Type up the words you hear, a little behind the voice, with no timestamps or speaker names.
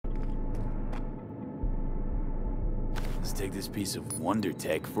Let's take this piece of wonder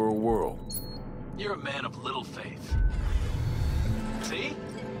tech for a whirl. You're a man of little faith. See?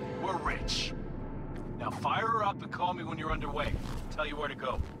 We're rich. Now fire her up and call me when you're underway. Tell you where to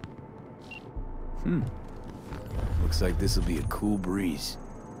go. Looks like this'll be a cool breeze.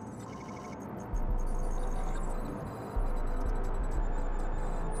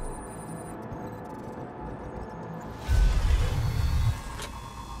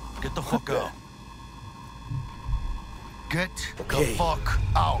 Get the fuck out. Get Okay. the fuck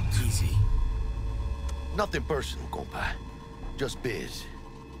out. Easy. Nothing personal, compa. Just biz.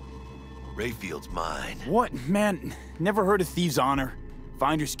 Rayfield's mine. What? Man, never heard of thieves' honor?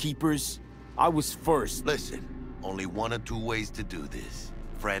 Finders keepers? I was first. Listen, only one or two ways to do this.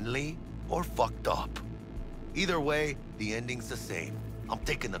 Friendly or fucked up. Either way, the ending's the same. I'm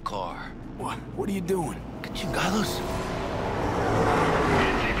taking the car. What are you doing? ¿Qué chingados?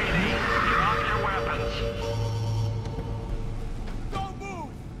 NCPD, drop your weapons. Don't move!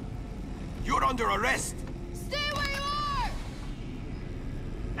 You're under arrest! Stay where you are!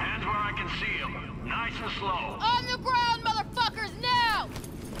 Hands where I can see them. Nice and slow. On the ground, motherfuckers, now!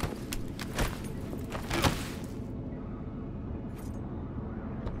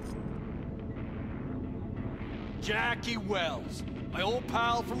 Jackie Wells, my old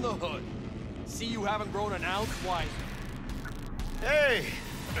pal from the hood. See you haven't grown an ounce wiser. Hey!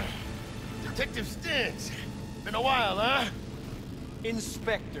 Detective Stintz. Been a while, huh?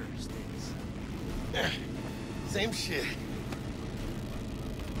 Inspector Stintz. Same shit.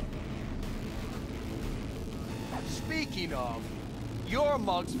 Speaking of, your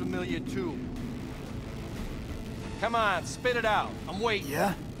mug's familiar too. Come on, spit it out. I'm waiting.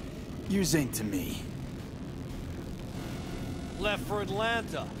 Yeah? Yours ain't to me. Left for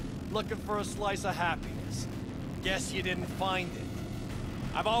Atlanta, looking for a slice of happiness. Guess you didn't find it.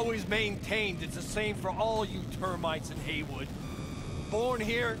 I've always maintained it's the same for all you termites in Haywood. Born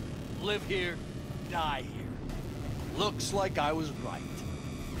here, live here, die here. Looks like I was right.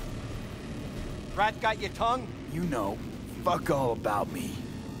 Rat got your tongue? You know, fuck all about me.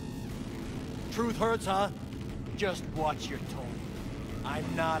 Truth hurts, huh? Just watch your tone. I'm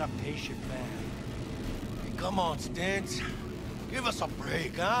not a patient man. Hey, come on, Stintz. Give us a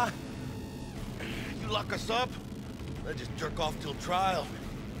break, huh? You lock us up, let's just jerk off till trial.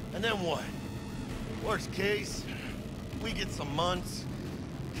 And then what? Worst case, we get some months.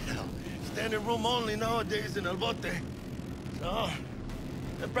 Hell, standing room only nowadays in El Bote. So,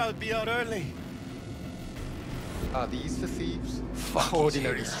 they'll probably be out early. Are these the thieves? Fuck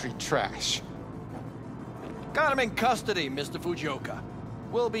Ordinary here. street trash. Got him in custody, Mr. Fujioka.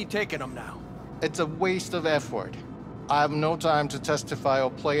 We'll be taking him now. It's a waste of effort. I have no time to testify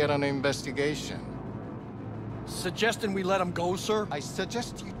or play in an investigation. Suggesting we let him go, sir? I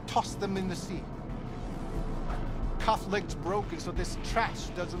suggest you toss them in the sea. Cuff legs broken so this trash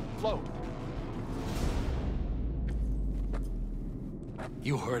doesn't float.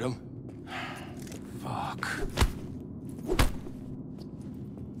 You heard him. Fuck.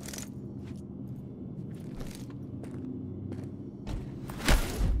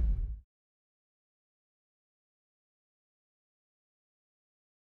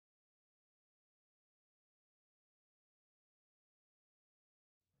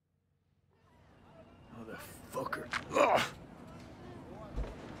 Motherfucker. Ugh.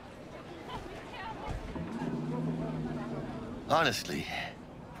 Honestly,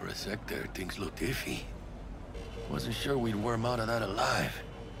 for a sec there, things looked iffy. Wasn't sure we'd worm out of that alive.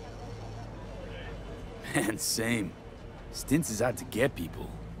 Man, same. Stintz is out to get people.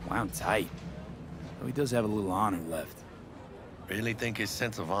 Wound tight. Though he does have a little honor left. Really think his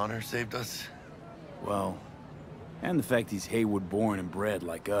sense of honor saved us? Well, and the fact he's Haywood born and bred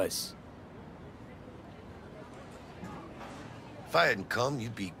like us. If I hadn't come,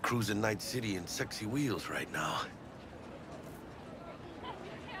 you'd be cruising Night City in sexy wheels right now.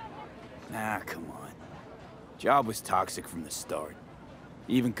 Nah, come on. Job was toxic from the start.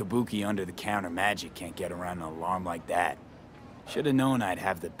 Even Kabuki under-the-counter magic can't get around an alarm like that. Should've known I'd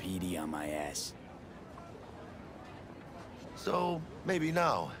have the PD on my ass. So, maybe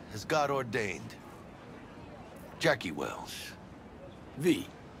now, as God ordained. Jackie Wells. V.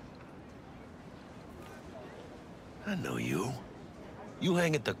 I know you. You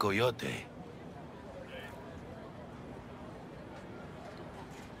hang at the Coyote.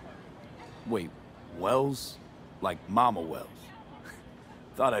 Wait, Wells? Like Mama Wells?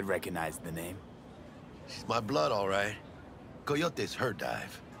 Thought I'd recognize the name. She's my blood, all right. Coyote's her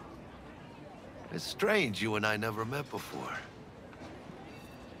dive. It's strange you and I never met before.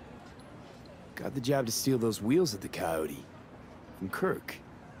 Got the job to steal those wheels at the Coyote. From Kirk.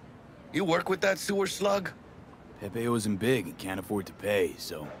 You work with that sewer slug? Pepe owes him big and can't afford to pay,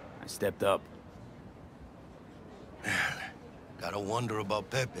 so I stepped up. Gotta wonder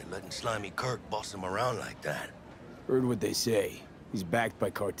about Pepe letting Slimy Kirk boss him around like that. Heard what they say. He's backed by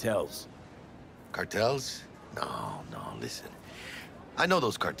cartels. Cartels? No, listen. I know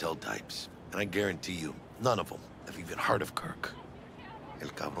those cartel types, and I guarantee you, none of them have even heard of Kirk. El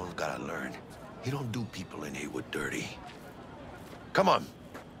Cabron's gotta learn. He don't do people in Haywood dirty. Come on,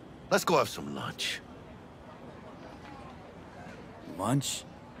 let's go have some lunch. Lunch?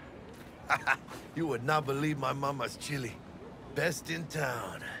 You would not believe my mama's chili. Best in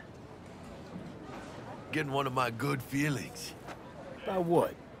town. Getting one of my good feelings. About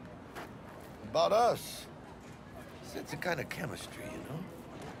what? About us. It's a kind of chemistry, you know?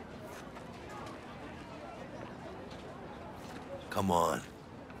 Come on.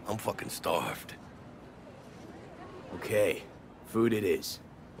 I'm fucking starved. Okay, food it is.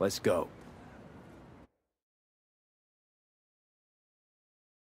 Let's go.